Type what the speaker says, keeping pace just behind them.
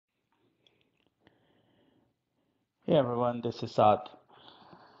Hey everyone, this is Saad.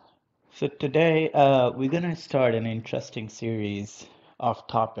 So today we're gonna start an interesting series of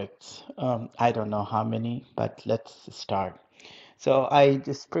topics. I don't know how many, but let's start. So I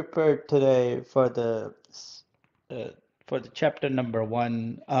just prepared today uh, for the chapter number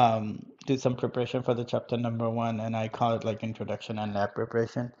one. Do some preparation for the chapter number one, and I call it like introduction and lab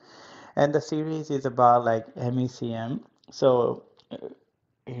preparation. And the series is about like MECM. So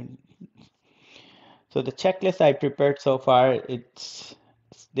in- So the checklist I prepared so far,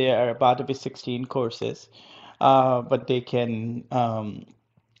 there are about to be 16 courses, but there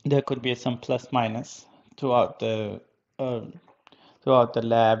could be some plus minus throughout uh, throughout the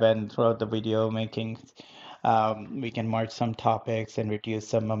lab and throughout the video making. We can merge some topics and reduce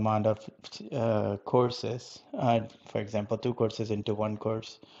some amount of courses. For example, two courses into one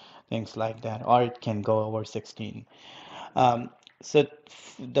course, things like that, or it can go over 16. Um, so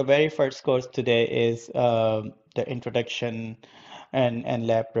the very first course today is the introduction and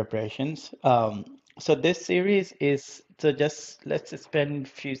lab preparations. So this series is so just let's just spend a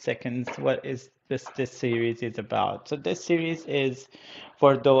few seconds. What is this series is about? So this series is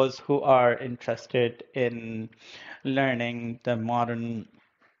for those who are interested in learning the modern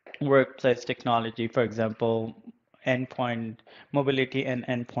workplace technology, for example, endpoint mobility and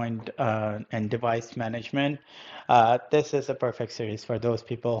endpoint and device management. This is a perfect series for those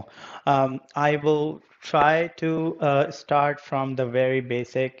people. I will try to start from the very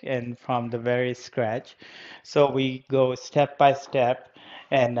basic and from the very scratch. So we go step by step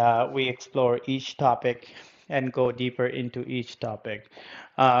and we explore each topic and go deeper into each topic.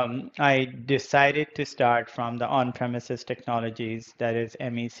 I decided to start from the on-premises technologies, that is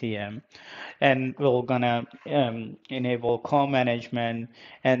MECM, and we're gonna enable co-management,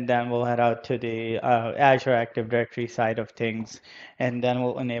 and then we'll head out to the Azure Active Directory side of things, and then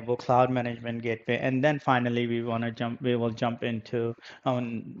we'll enable Cloud Management Gateway, and then finally we will jump into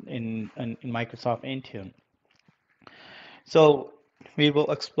in Microsoft Intune. So we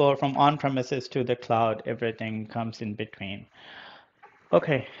will explore from on-premises to the cloud, everything comes in between.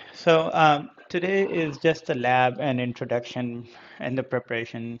 Okay, so today is just a lab and introduction and the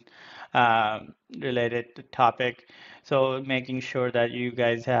preparation related to topic. So making sure that uh, you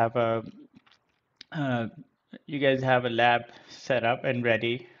guys have a lab set up and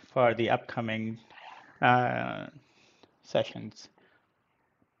ready for the upcoming uh, sessions.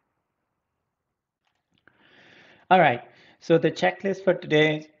 All right, so the checklist for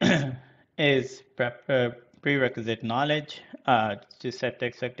today is prerequisite knowledge to set the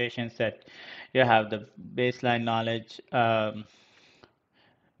expectations that you have the baseline knowledge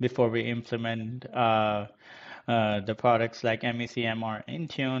before we implement the products like MECM or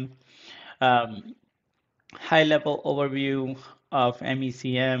Intune. Um, High-level overview of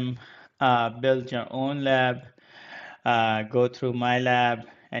MECM, build your own lab, go through my lab,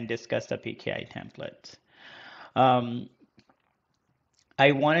 and discuss the PKI templates. Um,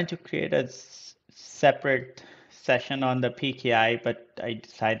 I wanted to create a separate session on the PKI, but I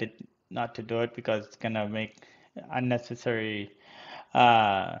decided not to do it because it's gonna make unnecessary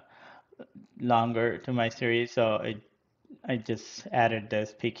uh, longer to my series. So I just added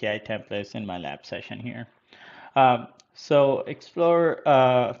this PKI templates in my lab session here. So explore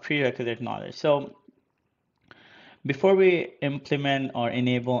prerequisite knowledge. So before we implement or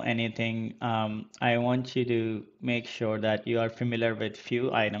enable anything, I want you to make sure that you are familiar with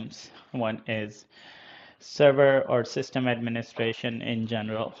few items. One is server or system administration in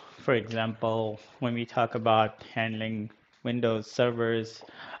general. For example, when we talk about handling Windows servers,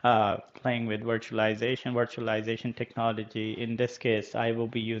 playing with virtualization technology, in this case, I will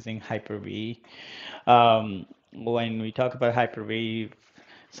be using Hyper-V. When we talk about Hyper-V,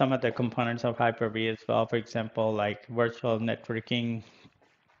 some of the components of Hyper-V as well, for example, like virtual networking,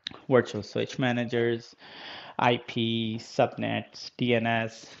 virtual switch managers, IP, subnets,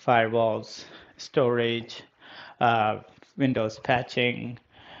 DNS, firewalls, storage, uh, Windows patching,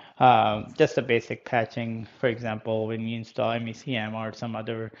 just the basic patching. For example, when you install MECM or some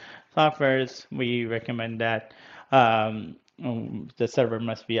other softwares, we recommend that the server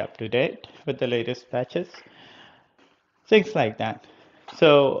must be up to date with the latest patches, things like that.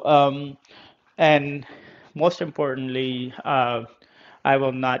 So, and most importantly, I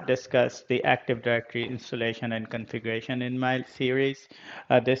will not discuss the Active Directory installation and configuration in my series.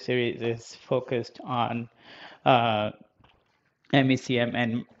 This series is focused on uh, MECM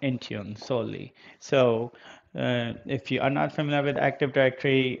and Intune solely. So if you are not familiar with Active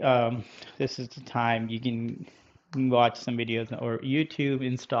Directory, this is the time you can. watch some videos or YouTube,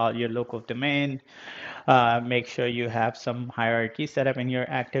 install your local domain, make sure you have some hierarchy set up in your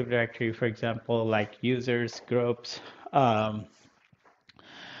Active Directory, for example, like users, groups, um,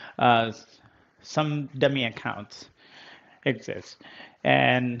 uh, some dummy accounts exist.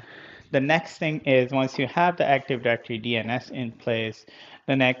 And the next thing is once you have the Active Directory DNS in place,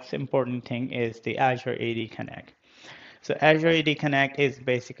 the next important thing is the Azure AD Connect. So Azure AD Connect is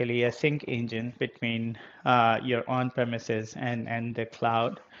basically a sync engine between your on-premises and the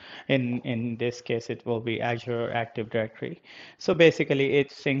cloud. In this case, it will be Azure Active Directory. So basically, it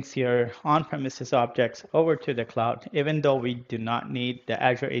syncs your on-premises objects over to the cloud, even though we do not need the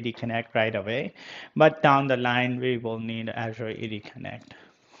Azure AD Connect right away. But down the line, we will need Azure AD Connect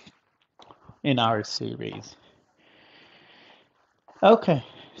in our series. Okay,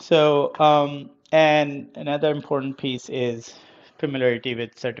 so and another important piece is familiarity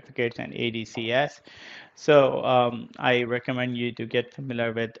with certificates and ADCS. So I recommend you to get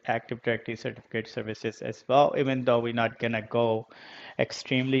familiar with Active Directory certificate services as well, even though we're not gonna go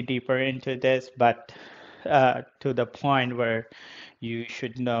extremely deeper into this, but to the point where you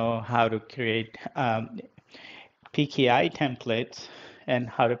should know how to create PKI templates and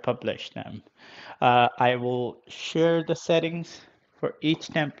how to publish them. I will share the settings for each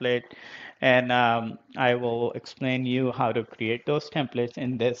template and I will explain you how to create those templates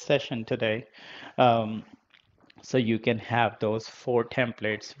in this session today. So you can have those 4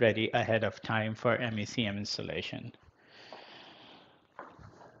 templates ready ahead of time for MECM installation.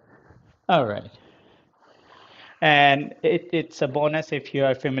 All right. And it's a bonus if you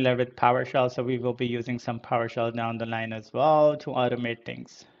are familiar with PowerShell. So we will be using some PowerShell down the line as well to automate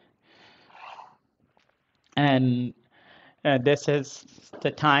things. And this is the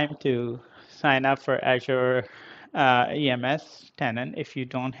time to sign up for Azure EMS tenant if you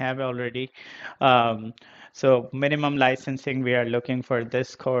don't have already. Um, so minimum licensing we are looking for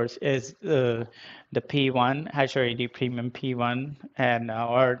this course is the P1, Azure AD Premium P1, and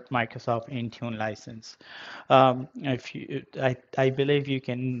our Microsoft Intune license. If you, I believe you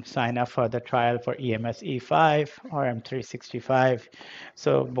can sign up for the trial for EMS E5 or M365,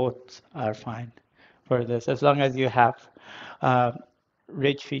 so both are fine for this as long as you have uh,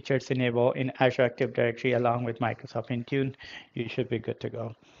 rich features enabled in Azure Active Directory along with Microsoft Intune, you should be good to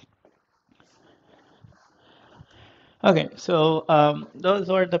go. Okay, so those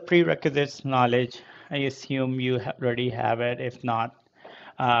are the prerequisites knowledge. I assume you already have it. If not,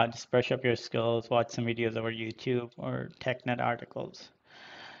 just brush up your skills, watch some videos over YouTube or TechNet articles.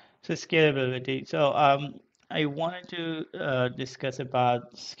 So scalability. So I wanted to discuss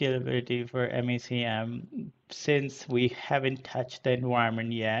about scalability for MECM since we haven't touched the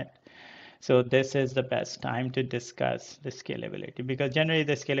environment yet. So this is the best time to discuss the scalability because generally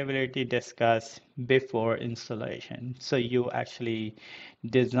the scalability discussed before installation. So you actually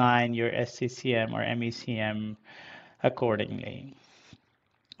design your SCCM or MECM accordingly.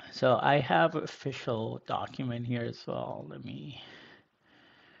 So I have an official document here as well. Let me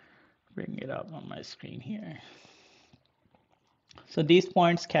bring it up on my screen here. So these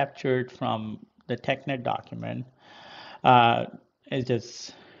points captured from the TechNet document uh, is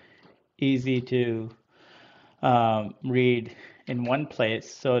just easy to read in one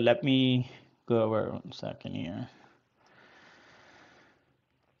place. So let me go over 1 second here.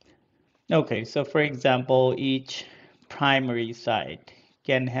 Okay, so for example, each primary site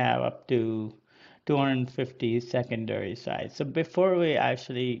can have up to 250 secondary sites. So before we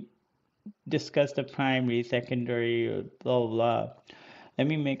actually discuss the primary, secondary, blah, blah, blah, let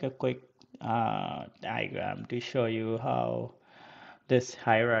me make a quick diagram to show you how this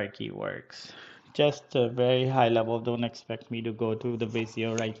hierarchy works. Just a very high level, don't expect me to go through the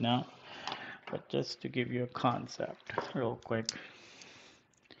Visio right now, but just to give you a concept real quick.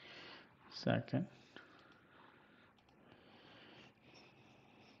 Second.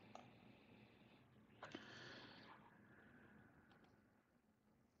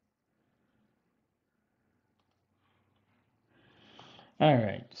 All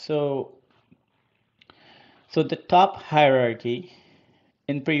right, so the top hierarchy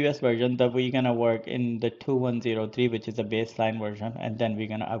in previous version that we're gonna work in the 2103, which is a baseline version, and then we're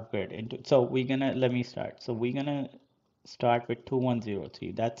gonna upgrade into. So we're gonna let me start. So we're gonna start with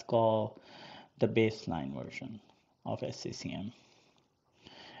 2103. That's called the baseline version of SCCM.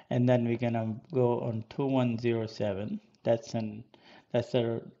 And then we're gonna go on 2107. That's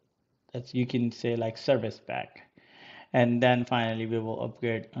a that's you can say like service pack. And then finally we will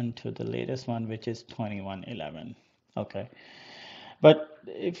upgrade onto the latest one, which is 2111. Okay. But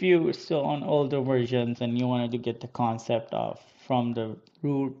if you were still on older versions and you wanted to get the concept of from the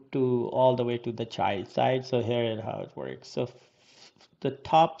root to all the way to the child side. So here is how it works. So the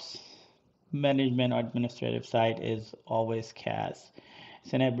top management or administrative side is always CAS.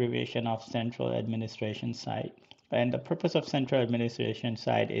 It's an abbreviation of Central Administration Site. And the purpose of Central Administration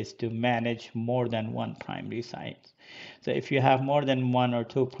Site is to manage more than one primary site. So if you have more than one or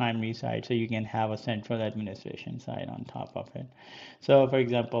two primary sites, so you can have a central administration site on top of it. So for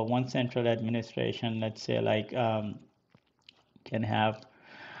example, one central administration, let's say like can have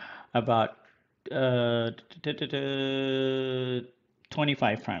about uh,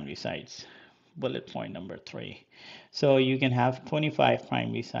 25 primary sites. Bullet point number 3. So you can have 25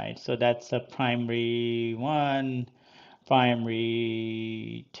 primary sites. So that's a primary 1,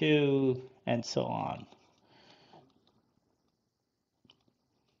 primary 2, and so on.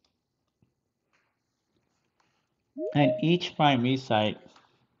 And each primary site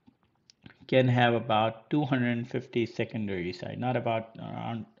can have about 250 secondary sites, not about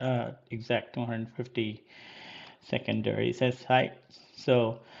around exact 250 secondary sites.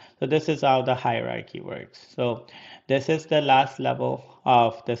 So this is how the hierarchy works. So this is the last level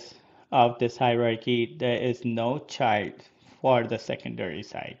of this hierarchy. There is no child for the secondary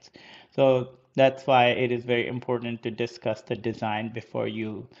sites. So that's why it is very important to discuss the design before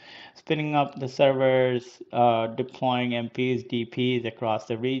you spinning up the servers, deploying MPs, DPs across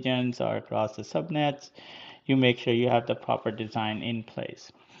the regions or across the subnets. You make sure you have the proper design in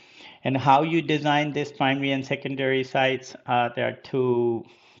place. And how you design this primary and secondary sites, there are two,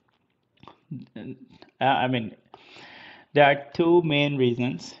 I mean, there are two main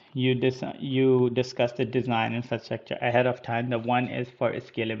reasons you discuss the design infrastructure ahead of time. The one is for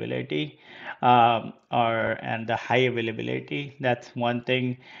scalability, and the high availability. That's one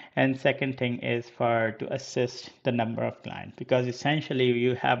thing. And second thing is for to assist the number of clients, because essentially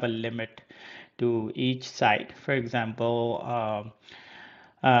you have a limit to each site. For example,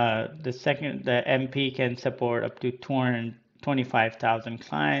 the MP can support up to 225,000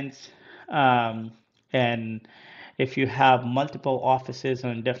 clients. And if you have multiple offices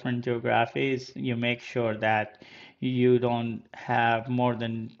on different geographies, you make sure that you don't have more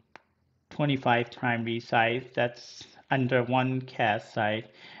than 25 primary sites that's under one CAS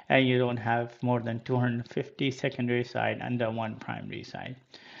site, and you don't have more than 250 secondary site under one primary site.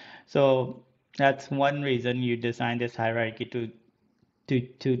 So that's one reason you design this hierarchy to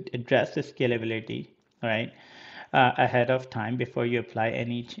address the scalability, right? Ahead of time before you apply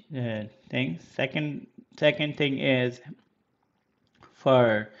any thing. Second thing is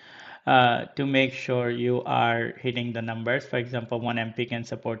for to make sure you are hitting the numbers. For example, one MP can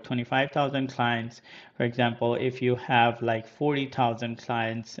support 25,000 clients. For example, if you have like 40,000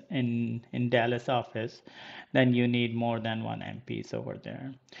 clients in Dallas office, then you need more than one MPs over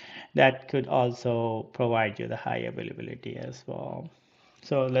there. That could also provide you the high availability as well.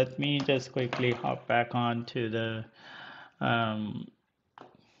 So let me just quickly hop back on to the um,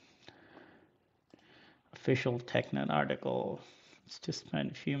 official TechNet article. Let's just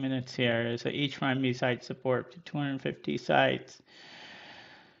spend a few minutes here. So each primary site support 250 sites.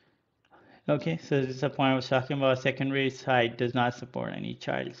 Okay, so this is the point I was talking about. Secondary site does not support any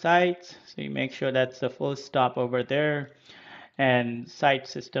child sites. So you make sure that's the full stop over there. And site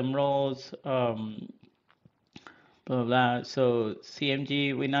system roles, blah, blah. So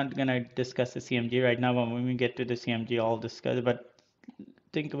CMG, we're not gonna discuss the CMG right now, but when we get to the CMG, I'll discuss it. But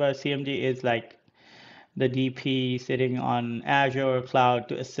think about CMG is like the DP sitting on Azure cloud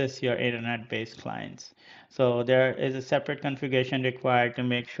to assist your internet-based clients. So there is a separate configuration required to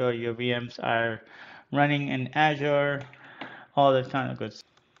make sure your VMs are running in Azure, all that kind of good stuff.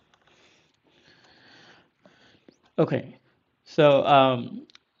 Okay, so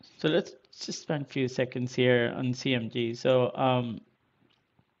so let's just spend a few seconds here on CMG. So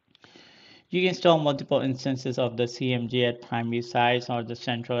you can install multiple instances of the CMG at primary sites or the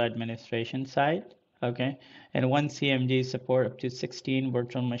central administration site. Okay, and one CMG support up to 16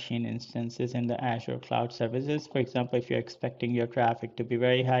 virtual machine instances in the Azure cloud services. For example, if you're expecting your traffic to be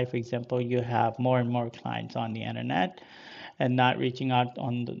very high, for example, you have more and more clients on the internet and not reaching out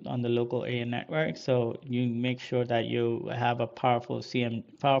on the local area network. So you make sure that you have a powerful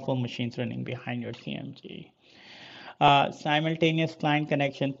machines running behind your CMG. Simultaneous client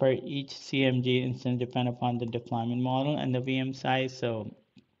connection per each CMG instance depend upon the deployment model and the VM size. So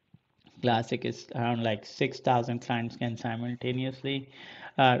classic is around like 6,000 clients can simultaneously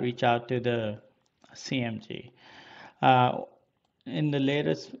reach out to the CMG. Uh, in the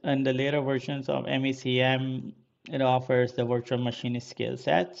later versions of MECM, it offers the virtual machine skill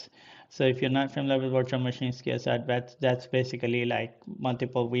sets. So if you're not familiar with virtual machine skill set, that's basically like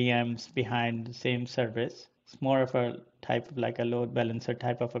multiple VMs behind the same service. It's more of a type of like a load balancer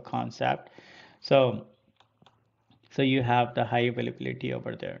type of a concept. So you have the high availability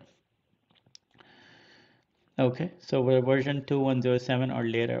over there. Okay, so version 2107 or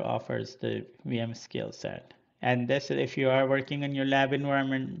later offers the VM skill set. And this, if you are working in your lab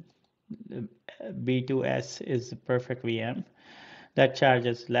environment, B2S is the perfect VM that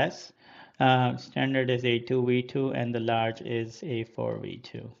charges less. Standard is A2V2 and the large is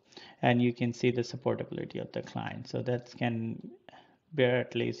A4V2. And you can see the supportability of the client. So that can bear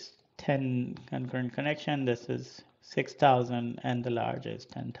at least 10 concurrent connection. This is 6,000 and the large is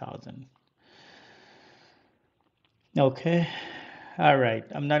 10,000. Okay, all right.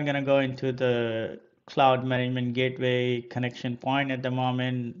 I'm not gonna go into the cloud management gateway connection point at the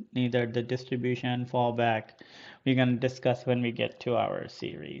moment, neither the distribution fallback. We're gonna discuss when we get to our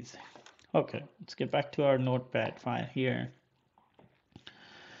series. Okay, let's get back to our notepad file here.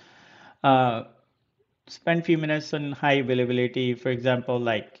 Uh, Spend few minutes on high availability. For example,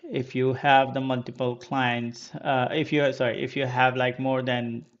 like if you have the multiple clients, if you have like more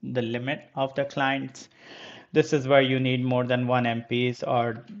than the limit of the clients, this is where you need more than one MPs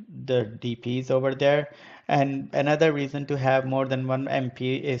or the DPs over there. And another reason to have more than one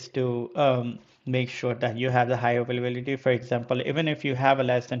MP is to make sure that you have the high availability. For example, even if you have a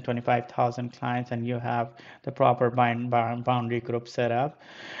less than 25,000 clients and you have the proper boundary group set up,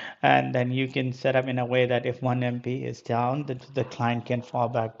 and then you can set up in a way that if one MP is down, the client can fall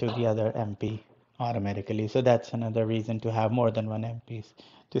back to the other MP automatically. So that's another reason to have more than one MPs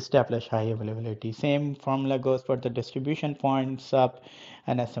to establish high availability. Same formula goes for the distribution point, sub,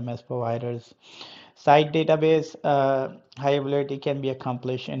 and SMS providers. Site database high availability can be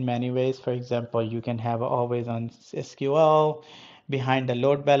accomplished in many ways. For example, you can have always on SQL behind the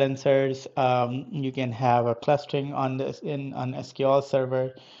load balancers. You can have a clustering on on SQL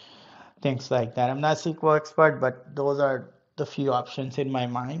server, things like that. I'm not SQL expert, but those are the few options in my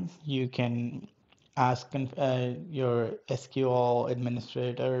mind. You can ask your SQL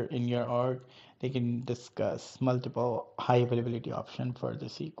administrator in your org. They can discuss multiple high availability option for the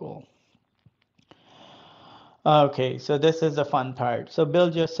SQL. Okay, so this is the fun part. So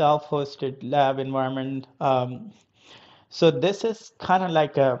build your self-hosted lab environment. So this is kind of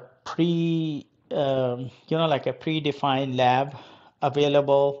like a like a predefined lab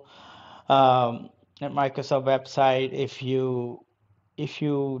available at Microsoft website. If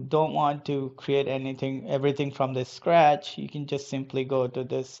you don't want to create everything from the scratch, you can just simply go to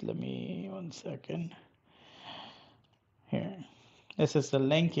this. Let me 1 second here. This is the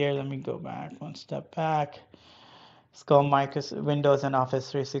link here. Let me go back one step back. It's called Microsoft Windows and Office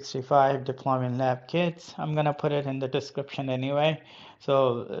 365 Deployment Lab Kits. I'm gonna put it in the description anyway.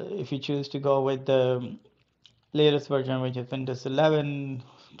 So if you choose to go with the latest version, which is Windows 11,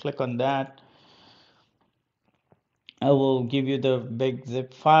 click on that. I will give you the big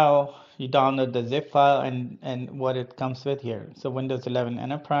zip file. You download the zip file and what it comes with here. So Windows 11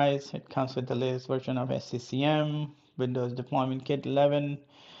 Enterprise, it comes with the latest version of SCCM, Windows Deployment Kit 11,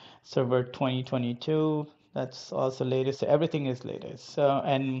 Server 2022. That's also latest. So everything is latest. So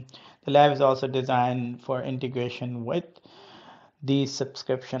and the lab is also designed for integration with the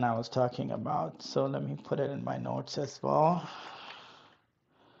subscription I was talking about. So let me put it in my notes as well.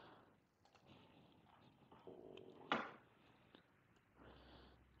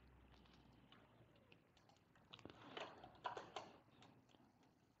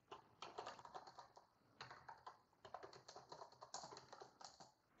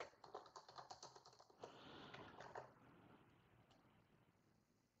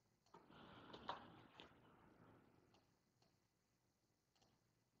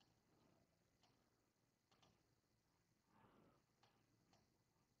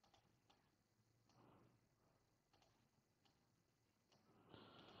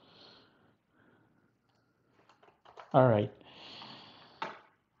 All right.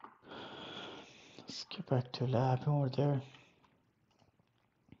 Let's get back to lab over there.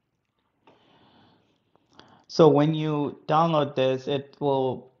 So when you download this, it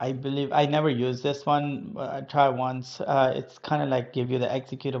will, I believe, I never used this one, but I tried once. It's kind of like give you the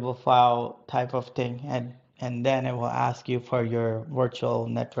executable file type of thing, and then it will ask you for your virtual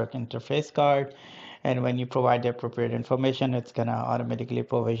network interface card. And when you provide the appropriate information, it's gonna automatically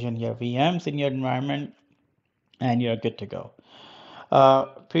provision your VMs in your environment, and you're good to go.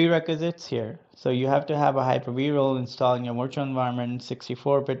 Prerequisites here. So you have to have a Hyper-V role installed in your virtual environment,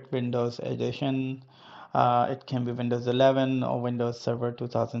 64-bit Windows edition. It can be Windows 11 or Windows Server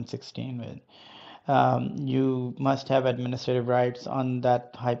 2016 with. you must have administrative rights on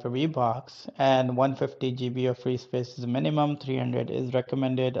that Hyper-V box, and 150 GB of free space is minimum. 300 is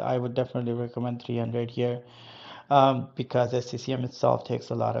recommended. I would definitely recommend 300 here, because SCCM itself takes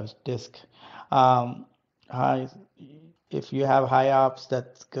a lot of disk. Um, high, if you have high ops,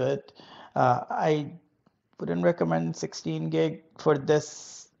 that's good. I wouldn't recommend 16 gig for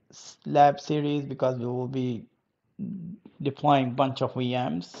this lab series because we will be deploying bunch of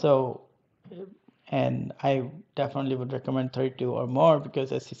VMs. So, and I definitely would recommend 32 or more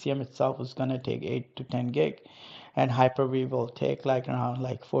because SCCM itself is going to take 8 to 10 gig, and Hyper-V will take like around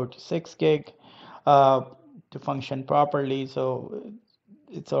like 4 to 6 gig uh, to function properly. So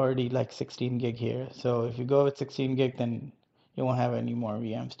it's already like 16 gig here. So if you go with 16 gig, then you won't have any more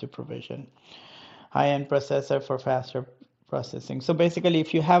VMs to provision. High-end processor for faster processing. So basically,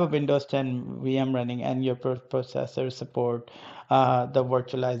 if you have a Windows 10 VM running and your processor support the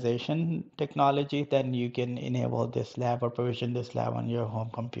virtualization technology, then you can enable this lab or provision this lab on your home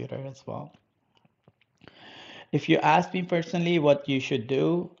computer as well. If you ask me personally what you should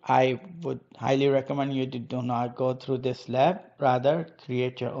do, I would highly recommend you to do not go through this lab. Rather,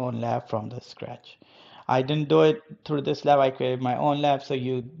 create your own lab from the scratch. I didn't do it through this lab. I created my own lab, so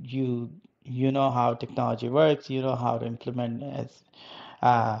you know how technology works. You know how to implement as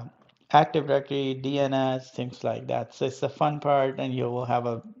uh, Active Directory, DNS, things like that. So it's the fun part, and you will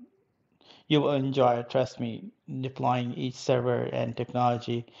enjoy, trust me, deploying each server and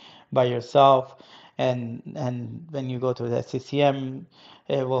technology by yourself. And when you go to the SCCM,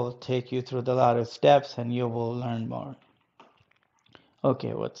 it will take you through the lot of steps and you will learn more.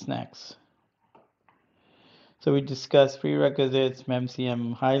 Okay, what's next? So we discussed prerequisites,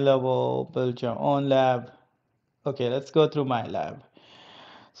 MECM high level, build your own lab. Okay, let's go through my lab.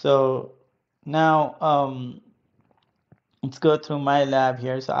 So now let's go through my lab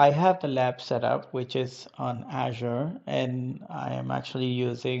here. So I have the lab set up, which is on Azure, and I am actually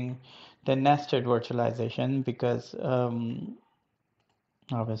using the nested virtualization because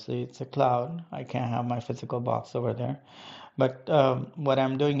obviously it's a cloud. I can't have my physical box over there. But what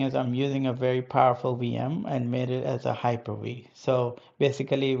I'm doing is I'm using a very powerful VM and made it as a Hyper-V. So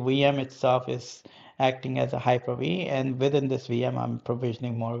basically VM itself is acting as a Hyper-V, and within this VM I'm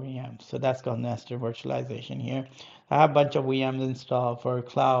provisioning more VMs. So that's called nested virtualization here. I have a bunch of VMs installed for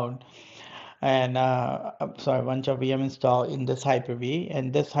cloud, and I'm sorry, a bunch of VM installed in this Hyper-V.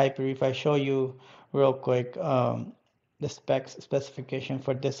 And this Hyper-V, if I show you real quick, the specification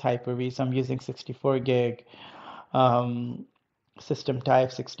for this Hyper-V, so I'm using 64 gig. System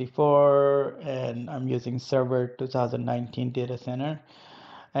type 64, and I'm using server 2019 data center,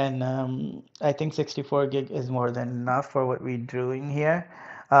 and I think 64 gig is more than enough for what we're doing here,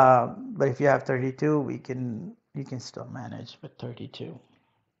 but if you have 32 you can still manage with 32.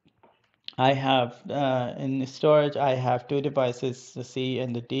 I have in storage I have two devices, the C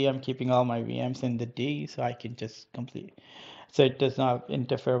and the D. I'm keeping all my VMs in the D so I can just complete, so it does not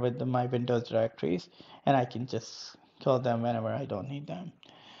interfere with my Windows directories, and I can just kill them whenever I don't need them.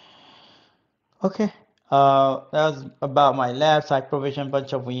 Okay, that was about my lab. So I provisioned a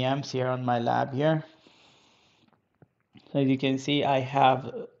bunch of VMs here on my lab here. So as you can see, I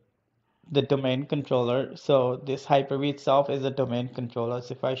have the domain controller. So this Hyper-V itself is a domain controller.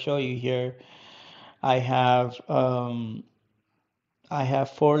 So if I show you here, I have 4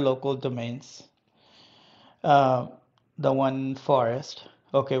 local domains. The one forest,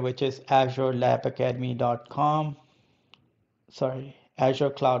 okay, which is azurelabacademy.com. Sorry,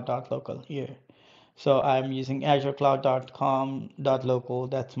 azurecloud.local here. So I'm using azurecloud.com.local.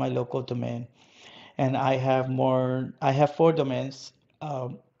 That's my local domain. And I have 4 domains.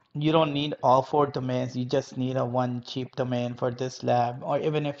 You don't need all 4 domains. You just need a one cheap domain for this lab. Or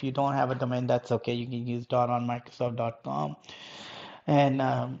even if you don't have a domain, that's okay. You can use .onmicrosoft.com.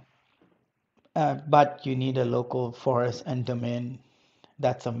 And but you need a local forest and domain.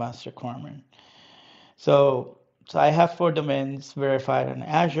 That's a must requirement. So I have 4 domains verified on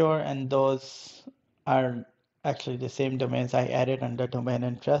Azure, and those are actually the same domains I added under domain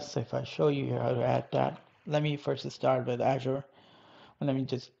interest. So if I show you how to add that, let me first start with Azure. Let me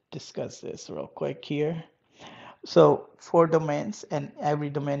just discuss this real quick here. So 4 domains, and every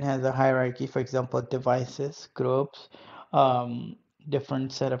domain has a hierarchy. For example, devices, groups,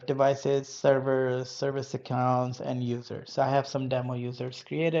 different set of devices, servers, service accounts, and users. So I have some demo users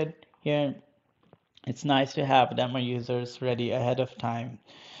created here. It's nice to have demo users ready ahead of time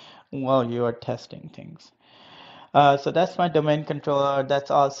while you are testing things. So that's my domain controller. That's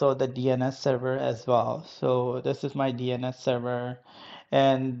also the DNS server as well. So this is my DNS server.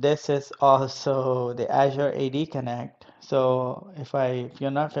 And this is also the Azure AD Connect. So if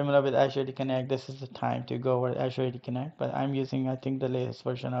you're not familiar with Azure AD Connect, this is the time to go over Azure AD Connect. But I'm using, I think, the latest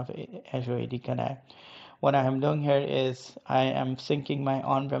version of Azure AD Connect. What I am doing here is I am syncing my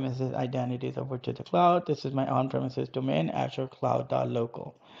on-premises identities over to the cloud. This is my on-premises domain, Azure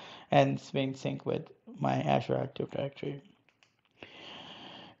Cloud.local, and it's being synced with my Azure Active Directory.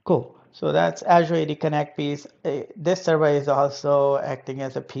 Cool. So that's Azure AD Connect piece. This server is also acting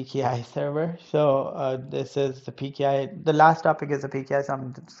as a PKI server. So this is the PKI. The last topic is the PKI, so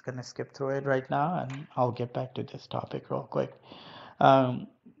I'm just going to skip through it right now, and I'll get back to this topic real quick. Um,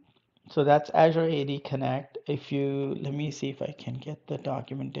 so that's Azure AD Connect. Let me see if I can get the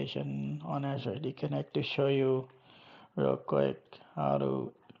documentation on Azure AD Connect to show you real quick how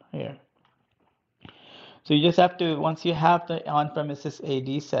to, here. So you just have to, once you have the on-premises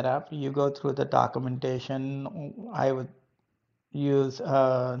AD set up, you go through the documentation. I would use,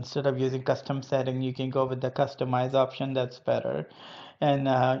 instead of using custom setting, you can go with the customize option, that's better. And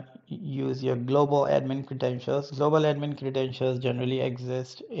use your global admin credentials. Global admin credentials generally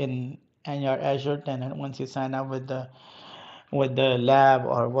exist in your Azure tenant. Once you sign up with the lab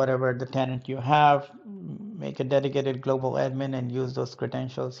or whatever the tenant you have, make a dedicated global admin and use those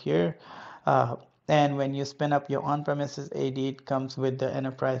credentials here. And when you spin up your on-premises AD, it comes with the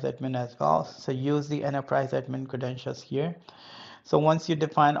enterprise admin as well. So use the enterprise admin credentials here. So once you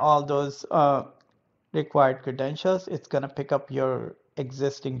define all those required credentials, it's going to pick up your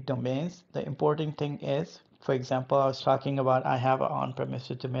existing domains. The important thing is, for example, I was talking about I have an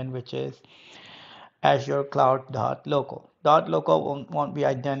on-premises domain, which is Azure Cloud.local. .local won't be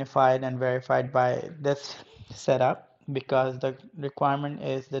identified and verified by this setup because the requirement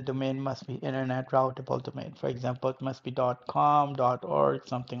is the domain must be internet routable domain. For example, it must be .com, .org,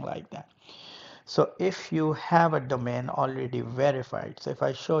 something like that. So if you have a domain already verified, so if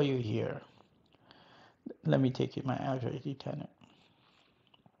I show you here, let me take you my Azure AD tenant.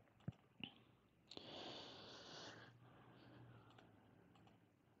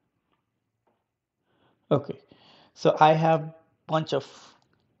 Okay, so I have bunch of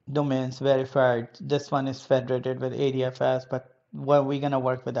domains verified. This one is federated with ADFS, but we're gonna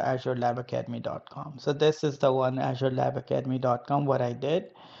work with the AzureLabAcademy.com. So this is the one, AzureLabAcademy.com. What I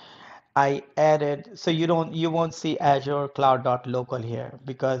did, I added, so you won't see Azure Cloud.local here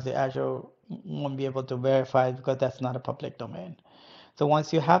because the Azure won't be able to verify because that's not a public domain. So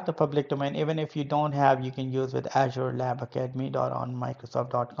once you have the public domain, even if you don't have, you can use with Azure Lab Academy on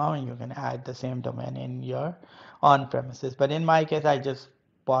Microsoft.com, and you can add the same domain in your on-premises. But in my case, I just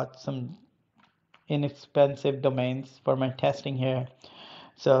bought some inexpensive domains for my testing here.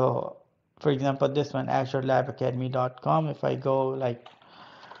 So for example, this one, AzureLabAcademy.com. If I go like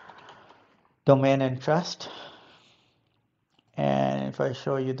domain and trust, and if I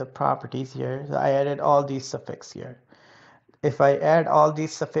show you the properties here, so I added all these suffixes here. If I add all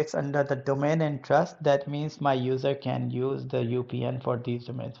these suffixes under the domain and trust, that means my user can use the UPN for these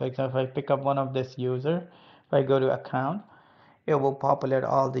domains. For example, if I pick up one of this user, if I go to account, it will populate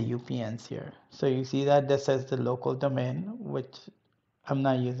all the UPNs here. So you see that this is the local domain, which I'm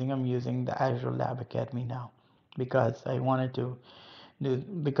not using. I'm using the Azure Lab Academy now because I wanted to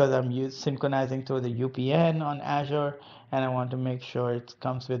because I'm synchronizing through the UPN on Azure, and I want to make sure it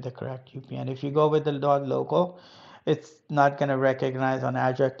comes with the correct UPN. If you go with the .local, it's not going to recognize on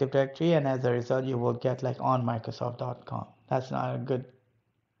Azure Active Directory, and as a result, you will get like on Microsoft.com. That's not a good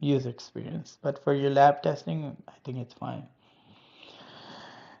user experience. But for your lab testing, I think it's fine.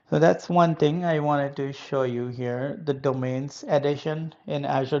 So that's one thing I wanted to show you here, the domains addition in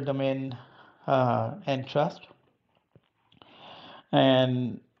Azure Domain and Trust.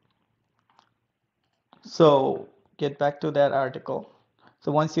 And so get back to that article.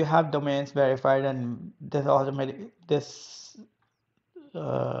 So once you have domains verified and this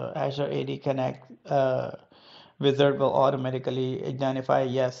Azure AD Connect wizard will automatically identify,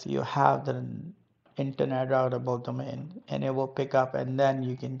 yes, you have the internet routable domain, and it will pick up, and then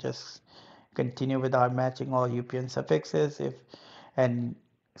you can just continue without matching all UPN suffixes and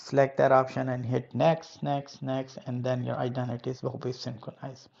select that option and hit next, next, next, and then your identities will be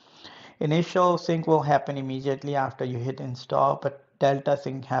synchronized. Initial sync will happen immediately after you hit install, but delta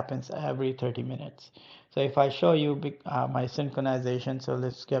sync happens every 30 minutes. So if I show you my synchronization, so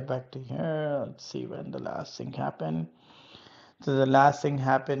let's get back to here. Let's see when the last sync happened. So the last sync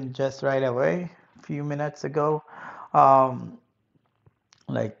happened just right away, a few minutes ago,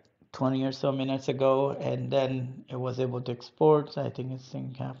 like 20 or so minutes ago, and then it was able to export. So I think it's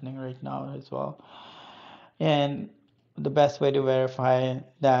sync happening right now as well. And the best way to verify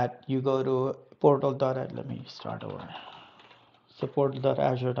that, you go to let me start over. So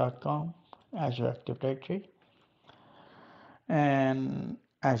portal.azure.com, Azure Active Directory. and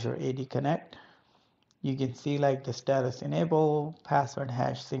Azure AD Connect. You can see like the status enable, password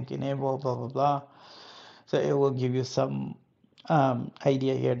hash sync enable, blah, blah, blah. So it will give you some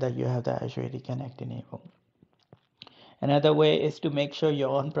idea here that you have the Azure AD Connect enabled. Another way is to make sure your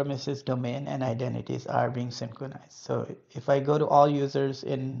on-premises domain and identities are being synchronized. So if I go to all users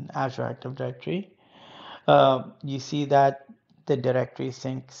in Azure Active Directory, you see that the directory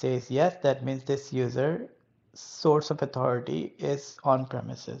sync says yes. That means this user source of authority is on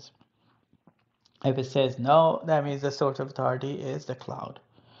premises. If it says no, that means the source of authority is the cloud.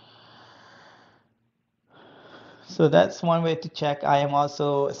 So that's one way to check. I am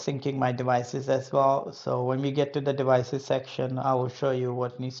also syncing my devices as well. So when we get to the devices section, I will show you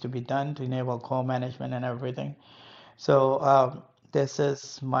what needs to be done to enable co-management and everything. So this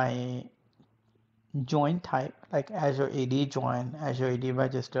is my join type, like Azure AD join, Azure AD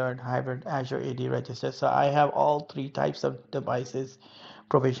registered, hybrid Azure AD registered. So I have all three types of devices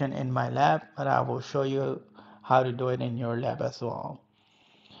provision in my lab, but I will show you how to do it in your lab as well.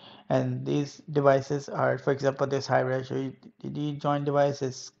 And these devices are, for example, this hybrid Azure AD join device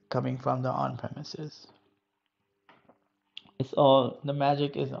is coming from the on-premises. It's all, the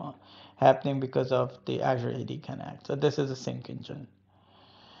magic is happening because of the Azure AD Connect. So this is a sync engine.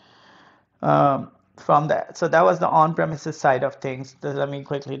 From that. So that was the on-premises side of things. So let me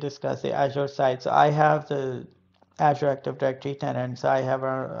quickly discuss the Azure side. So I have the Azure Active Directory tenant. So I have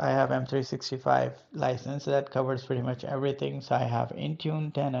M365 license. So that covers pretty much everything. So I have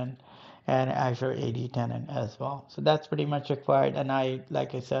Intune tenant and Azure AD tenant as well. So that's pretty much required. And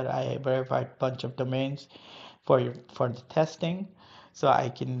like I said, I verified a bunch of domains for the testing. So I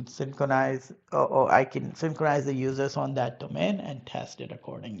can synchronize, or I can synchronize the users on that domain and test it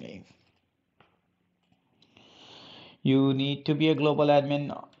accordingly. You need to be a global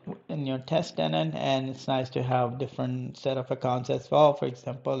admin in your test tenant, and it's nice to have different set of accounts as well. For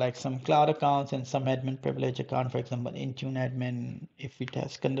example, like some cloud accounts and some admin privilege account, for example, Intune admin, if we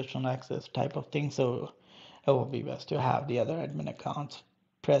test conditional access type of thing. So it will be best to have the other admin accounts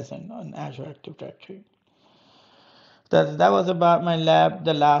present on Azure Active Directory. That was about my lab.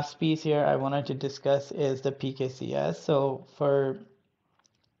 The last piece here I wanted to discuss is the PKCS. So for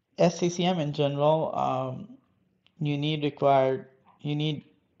SCCM in general, you need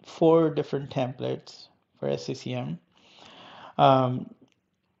 4 different templates for SCCM. The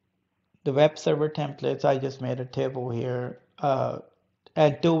web server templates, I just made a table here,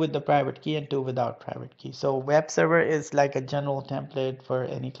 and 2 with the private key and 2 without private key. So web server is like a general template for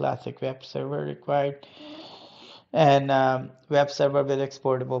any classic web server required. And web server with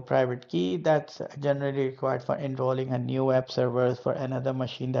exportable private key, that's generally required for enrolling a new web server for another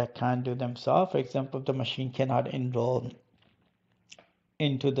machine that can't do themselves. For example, if the machine cannot enroll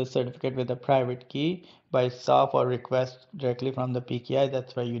into the certificate with a private key by itself or request directly from the PKI,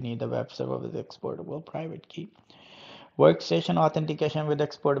 that's why you need a web server with exportable private key. Workstation authentication with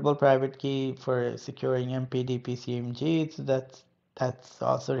exportable private key for securing MPD PCMG, so that's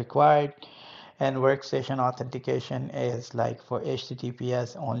also required. And workstation authentication is like for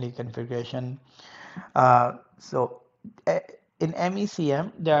HTTPS only configuration. So in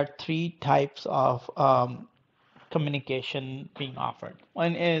MECM, there are 3 types of communication being offered.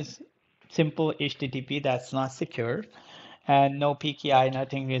 One is simple HTTP that's not secure, and no PKI,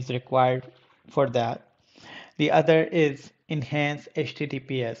 nothing is required for that. The other is enhanced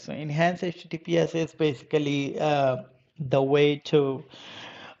HTTPS. So enhanced HTTPS is basically the way to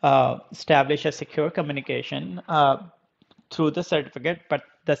establish a secure communication through the certificate, but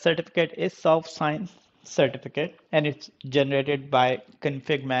the certificate is self-signed certificate and it's generated by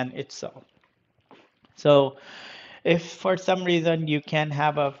configman itself. So if for some reason you can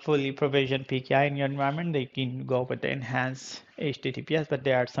have a fully provisioned PKI in your environment, they can go with the enhanced HTTPS, but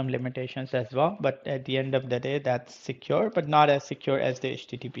there are some limitations as well. But at the end of the day, that's secure, but not as secure as the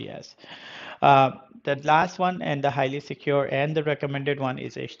HTTPS. The last one and the highly secure and the recommended one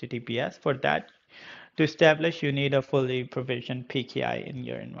is HTTPS. For that to establish, you need a fully provisioned PKI in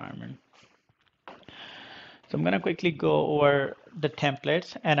your environment. So I'm going to quickly go over the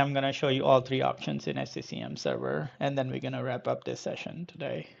templates, and I'm going to show you all 3 options in SCCM server, and then we're going to wrap up this session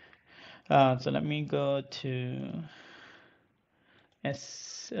today. So let me go to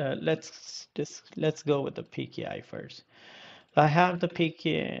let's go with the PKI first. I have the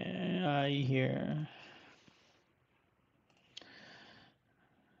PKI here.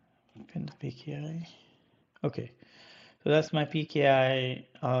 Open the PKI. Okay, so that's my PKI.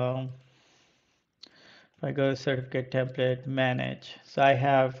 If I go to certificate template, manage. So I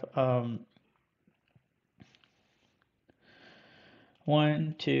have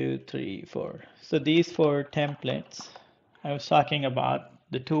 1, 2, 3, 4. So these 4 templates I was talking about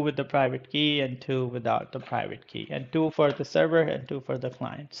the two with the private key and two without the private key, and two for the server and two for the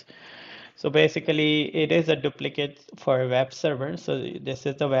clients. So basically, it is a duplicate for a web server. So this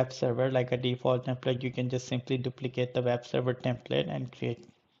is the web server, like a default template. You can just simply duplicate the web server template and create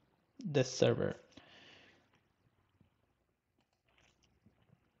this server.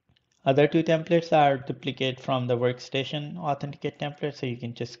 Other two templates are duplicate from the workstation authenticate template. So you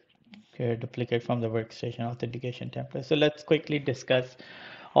can just duplicate from the workstation authentication template. So let's quickly discuss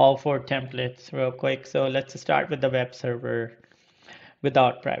all four templates real quick. So let's start with the web server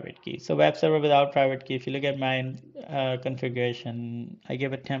without private key. So web server without private key, if you look at my configuration, I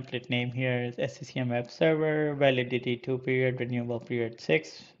give a template name here, SCCM web server, validity 2 period, renewable period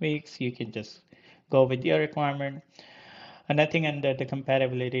 6 weeks. You can just go with your requirement. And nothing under the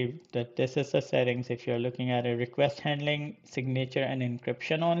compatibility, that this is the settings if you're looking at a request handling, signature and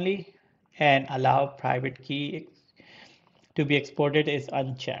encryption only, and allow private key to be exported is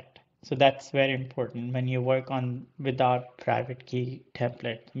unchecked. So that's very important when you work on without private key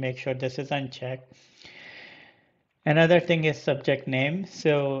template. Make sure this is unchecked. Another thing is subject name.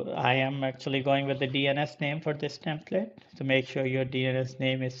 So I am actually going with the DNS name for this template. So make sure your DNS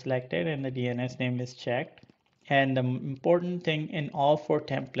name is selected and the DNS name is checked. And the important thing in all four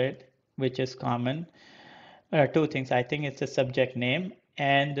template, which is common, are two things. I think it's the subject name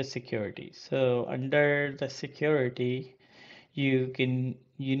and the security. So under the security, you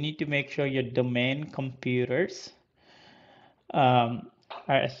need to make sure your domain computers are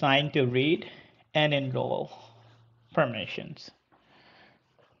assigned to read and enroll permissions.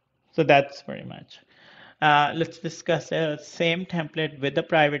 So that's very much. Let's discuss the same template with the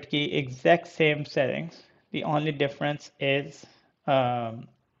private key, exact same settings. The only difference is the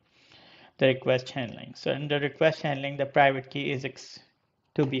request handling. So in the request handling, the private key is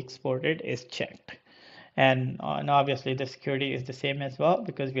to be exported is checked. And obviously the security is the same as well,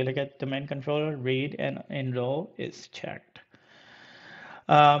 because we look at domain controller, read and enroll is checked.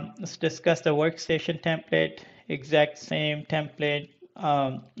 Let's discuss the workstation template. Exact same template.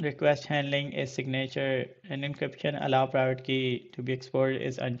 Request handling is signature and encryption. Allow private key to be exported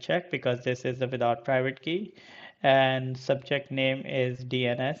is unchecked because this is the without private key. And subject name is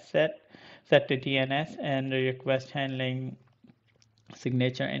DNS set to DNS, and the request handling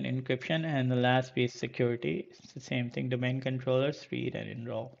signature and encryption, and the last piece security. It's the same thing, domain controllers, read and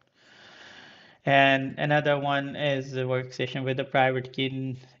enroll. And another one is the workstation with the private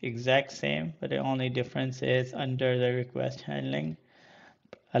key, exact same, but the only difference is under the request handling,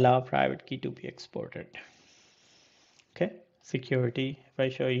 allow private key to be exported. Okay, security, if I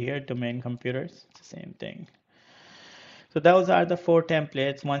show you here, domain computers, it's the same thing. So those are the four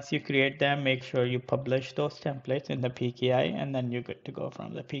templates. Once you create them, make sure you publish those templates in the PKI, and then you're good to go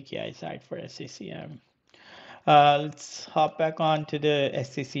from the PKI side for SCCM. Let's hop back on to the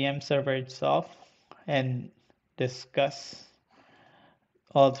SCCM server itself and discuss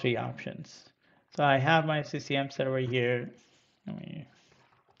all three options. So I have my SCCM server here.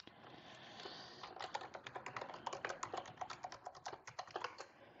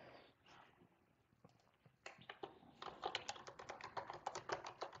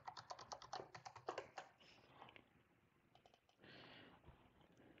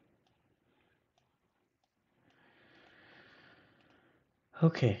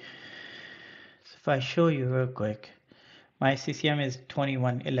 Okay, so if I show you real quick, my CCM is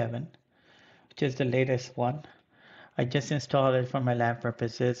 2111, which is the latest one. I just installed it for my lab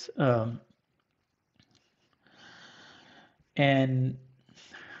purposes. And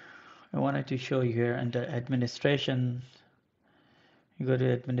I wanted to show you here under administration, you go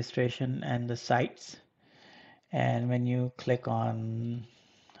to administration and the sites. And when you click on,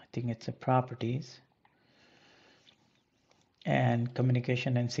 I think it's the properties and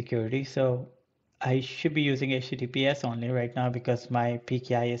communication and security. So I should be using HTTPS only right now because my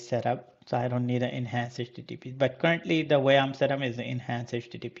PKI is set up. So I don't need an enhanced HTTP. But currently the way I'm set up is the enhanced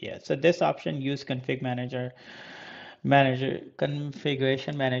HTTPS. So this option, use config manager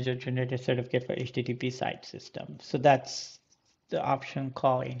configuration manager generated certificate for HTTP site system. So that's the option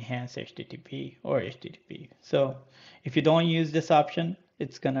called enhanced HTTP or HTTP. So if you don't use this option,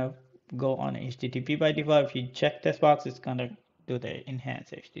 it's gonna go on HTTP by default. If you check this box, it's gonna do the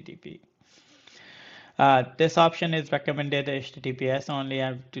enhanced HTTP. This option is recommended HTTPS only. I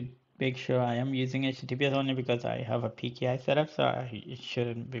have to make sure I am using HTTPS only because I have a PKI setup, so it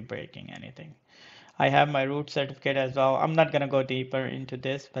shouldn't be breaking anything. I have my root certificate as well. I'm not going to go deeper into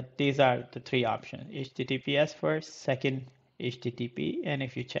this, but these are the three options. HTTPS first, second HTTP, and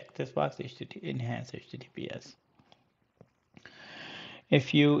if you check this box, enhance HTTPS.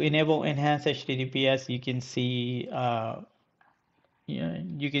 If you enable enhanced HTTPS, you can see Yeah,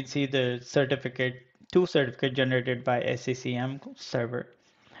 you can see the certificate, two certificate generated by SCCM server.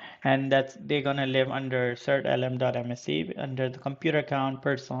 And that's they're gonna live under certlm.msc under the computer account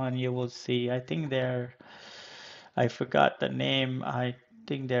person. You will see, I think they're, I forgot the name. I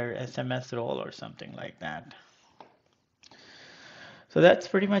think they're SMS role or something like that. So that's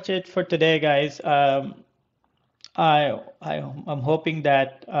pretty much it for today, guys. I'm hoping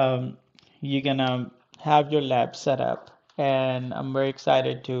that you're gonna have your lab set up, and I'm very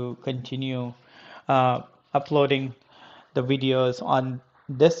excited to continue uh, uploading the videos on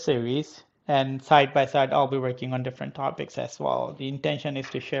this series. And side by side, I'll be working on different topics as well. The intention is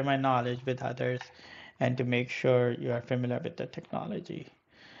to share my knowledge with others and to make sure you are familiar with the technology.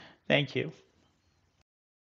 Thank you.